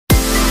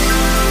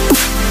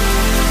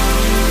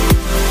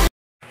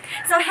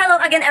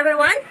again,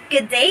 everyone.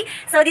 Good day.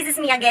 So this is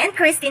me again,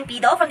 Christine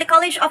Pido from the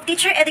College of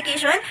Teacher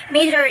Education,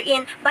 major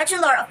in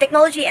Bachelor of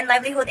Technology and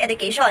Livelihood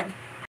Education.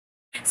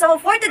 So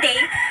for today,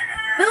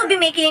 we will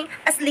be making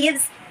a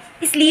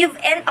sleeve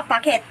and a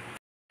pocket.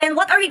 And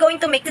what are we going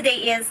to make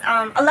today is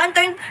a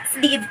lantern,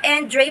 sleeve,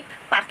 and drape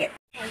pocket.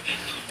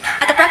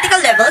 At a practical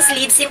level,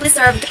 sleeves simply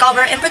serve to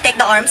cover and protect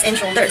the arms and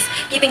shoulders,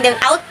 keeping them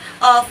out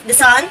of the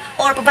sun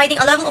or providing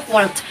a level of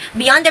warmth.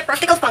 Beyond their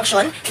practical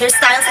function, their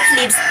styles of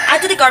sleeves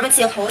add to the garment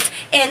silhouette,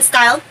 and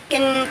style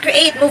can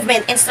create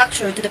movement and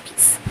structure to the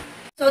piece.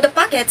 So the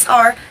pockets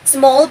are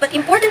small but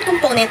important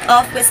component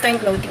of Western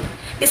clothing.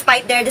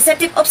 Despite their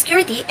deceptive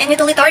obscurity and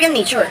utilitarian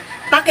nature,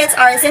 pockets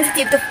are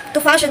sensitive to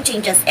fashion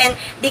changes, and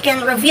they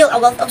can reveal a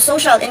wealth of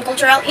social and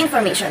cultural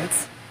information.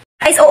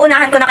 Guys,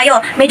 uunahan ko na kayo.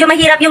 Medyo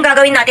mahirap yung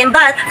gagawin natin,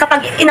 but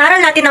kapag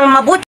inaral natin ng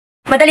mabuti,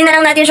 madali na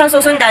lang natin siyang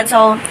susundan.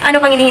 So, ano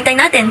pang hinihintay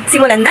natin?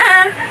 Simulan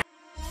na!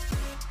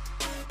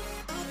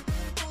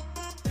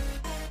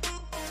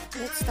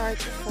 Let's start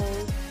to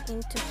fold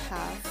into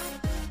half.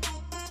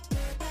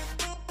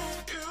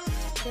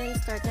 Then,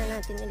 start na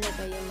natin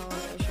ilagay yung mga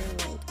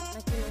measurement na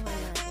kinuha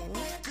natin.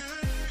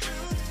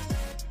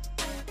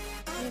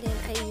 And then,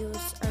 I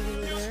use a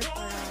ruler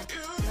para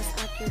mas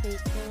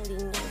accurate yung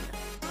linya na.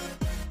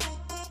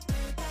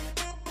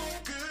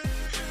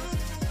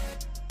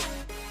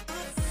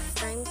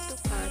 Time to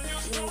cut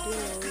yung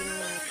drawing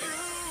natin.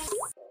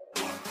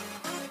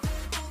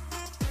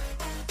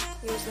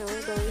 Here's how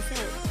we're going to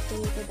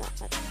ganito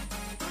dapat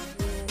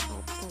yung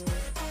outcome.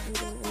 And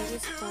then on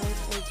this part,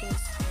 I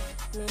just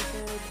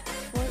measured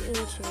 4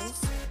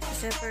 inches to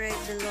separate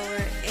the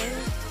lower and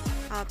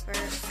upper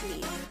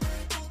sleeve.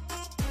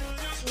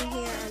 In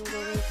here, I'm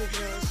going to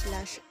draw a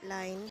slash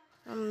line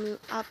from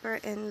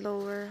upper and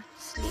lower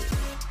sleeve.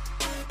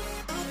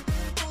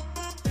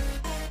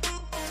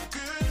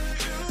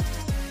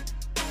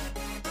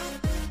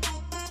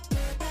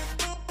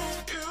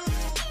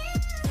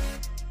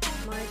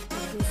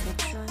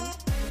 Section,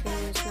 you can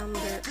use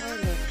number or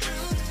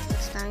letters.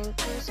 It's time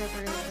to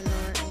separate the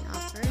lower and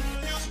upper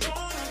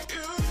sleeve.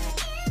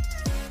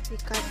 We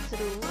cut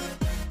through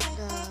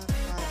the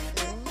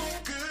pattern,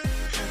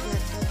 but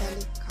not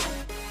totally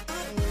cut.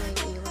 Ay may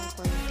iwan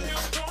konti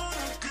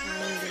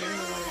para hindi na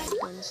mawala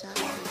dun sa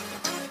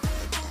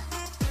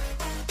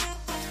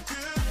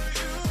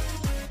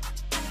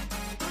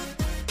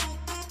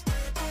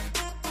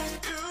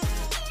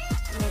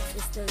next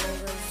is the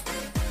lower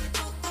sleeve.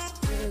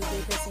 Will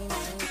be the same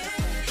thing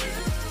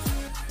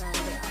from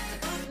the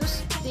upper.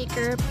 Use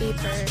thicker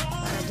paper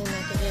para din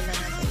natin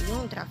ilalagay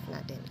yung draft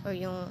natin or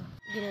yung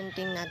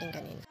ginunting natin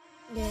kanina.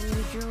 Then,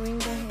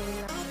 drawing the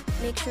hem,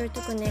 make sure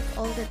to connect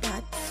all the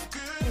dots.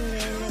 And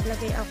then,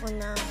 naglagay ako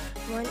ng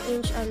 1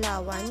 inch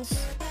allowance.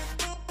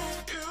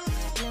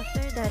 And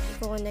after that,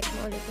 i-connect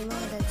mo ulit yung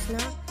mga dots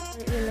na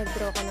or yung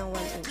nag-draw ka ng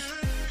 1 inch.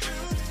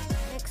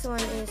 Next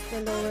one is the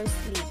lower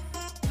sleeve.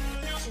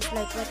 Just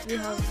like what we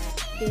have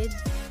did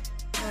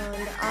on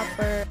the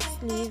upper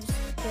sleeves,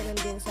 ganun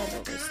din sa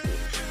lower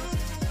sleeve.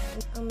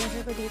 Ang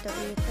measure ko dito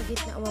is sa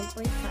gitna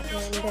 1.5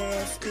 and the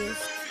rest is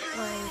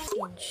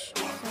 1 inch.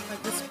 So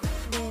pag-split,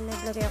 then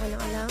naglagay ako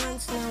ng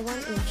allowance na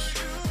 1 inch.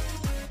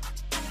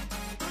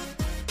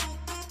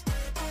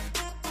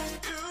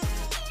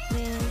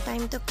 Then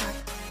time to cut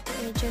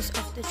the edges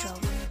of the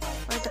drawing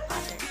or the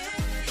pattern.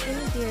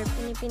 In here,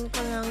 pinipin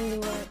ko lang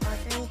yung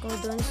pattern ko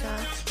dun sa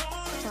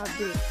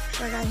fabric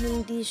para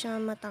hindi siya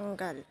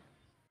matanggal.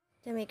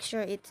 To make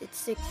sure it's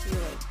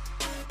secure.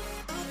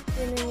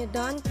 Then when you're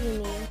done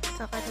pinning,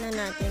 kakat na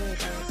natin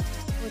without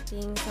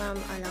putting some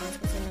allowance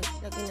kasi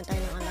naglagay na tayo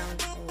ng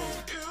allowance kanina.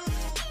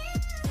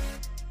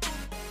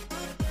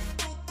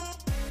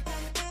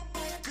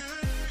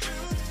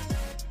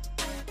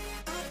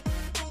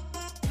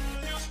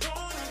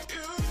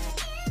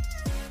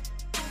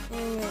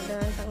 When you're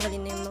done,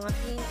 tanggalin na yung mga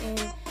pin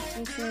and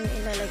make sure na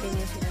ilalagay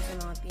niyo sila sa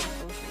mga pin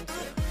cushions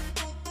nyo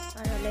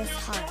para less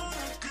harm.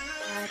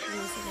 At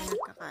hindi sila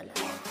nagkakalat.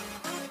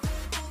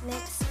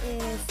 Next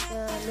is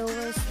the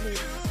lower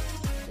sleeve.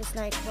 Just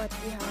like what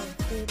we have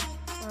did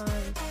from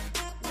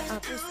the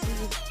upper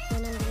sleeve.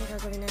 Ganun din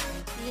gagawin natin.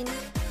 Pin,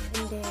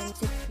 and then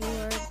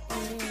secured,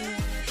 and then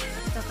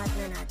ikakat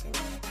na natin.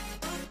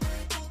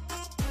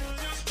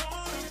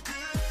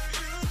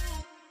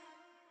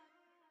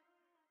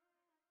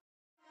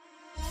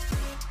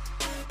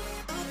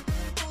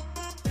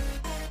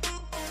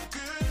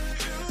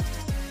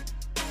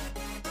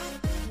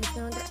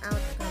 Now the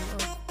outcome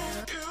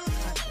of the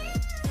pattern.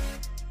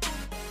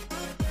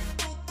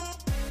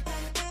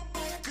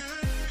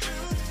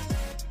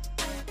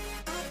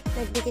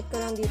 Nagdikit ko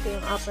lang dito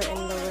yung upper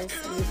and lower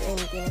sleeve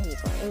and pinahi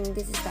ko. And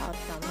this is the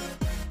outcome.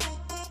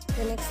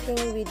 The next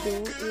thing we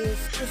do is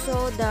to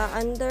sew the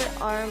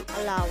underarm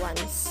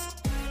allowance.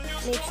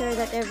 Make sure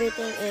that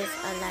everything is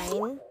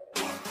aligned.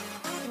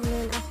 And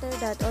then after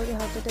that, all you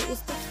have to do is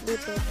to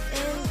flip it.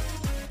 And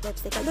let's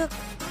take a look.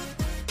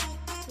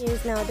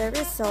 Here's now the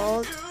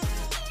result.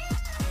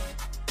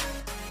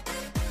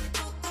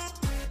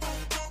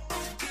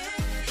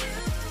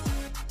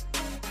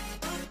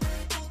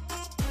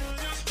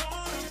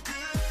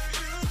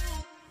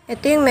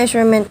 Ito yung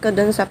measurement ko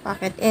dun sa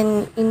packet.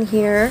 And in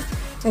here,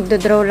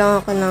 nagdodraw lang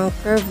ako ng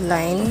curve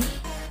line.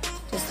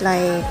 Just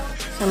like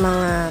sa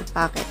mga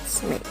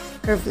packets, may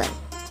curve line.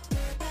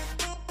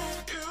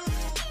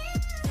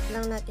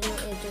 Lang natin yung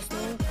edges na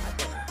yung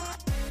pattern.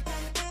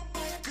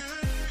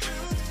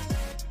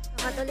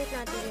 Nakatulit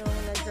natin yung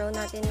na-draw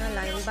natin na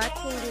line, but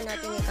hindi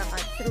natin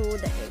ikakat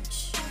through the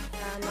edge.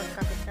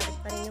 Magkapit-kapit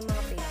pa rin yung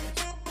mga pages.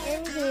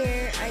 And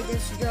here, I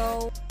just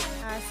draw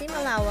seam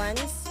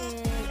allowance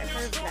and a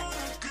curve line.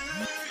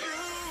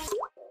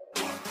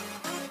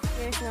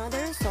 Here's now the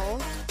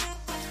result.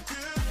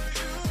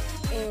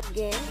 And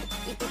again,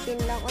 ipipin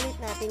lang ulit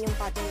natin yung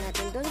pattern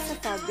natin doon sa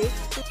fabric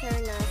to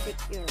turn na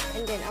secure.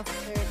 And then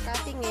after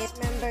cutting it,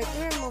 remember to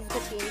remove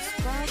the pins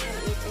back on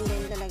it and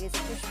then lalagay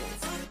sa push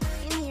pins.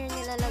 In here,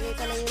 nilalagay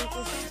ko lang yung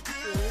push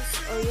pins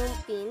or yung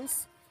pins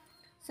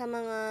sa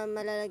mga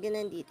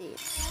malalagyan ng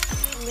details.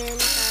 And then,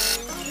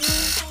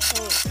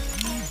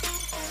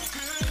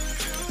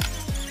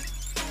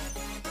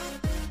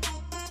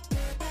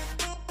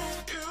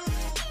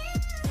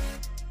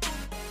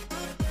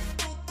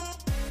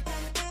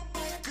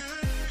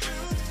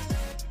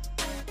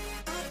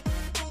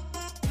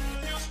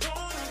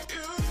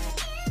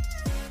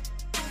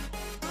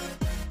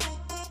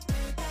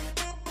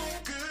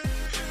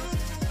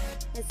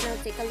 let's now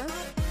take a look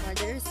for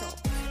the result.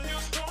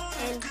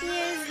 And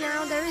here's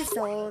now the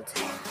result.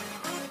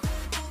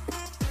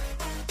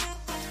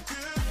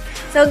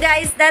 So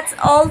guys, that's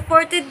all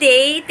for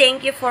today.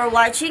 Thank you for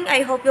watching.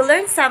 I hope you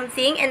learned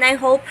something and I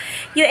hope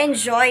you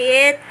enjoy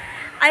it.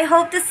 I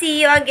hope to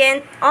see you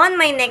again on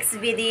my next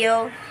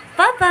video.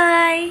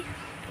 Bye-bye!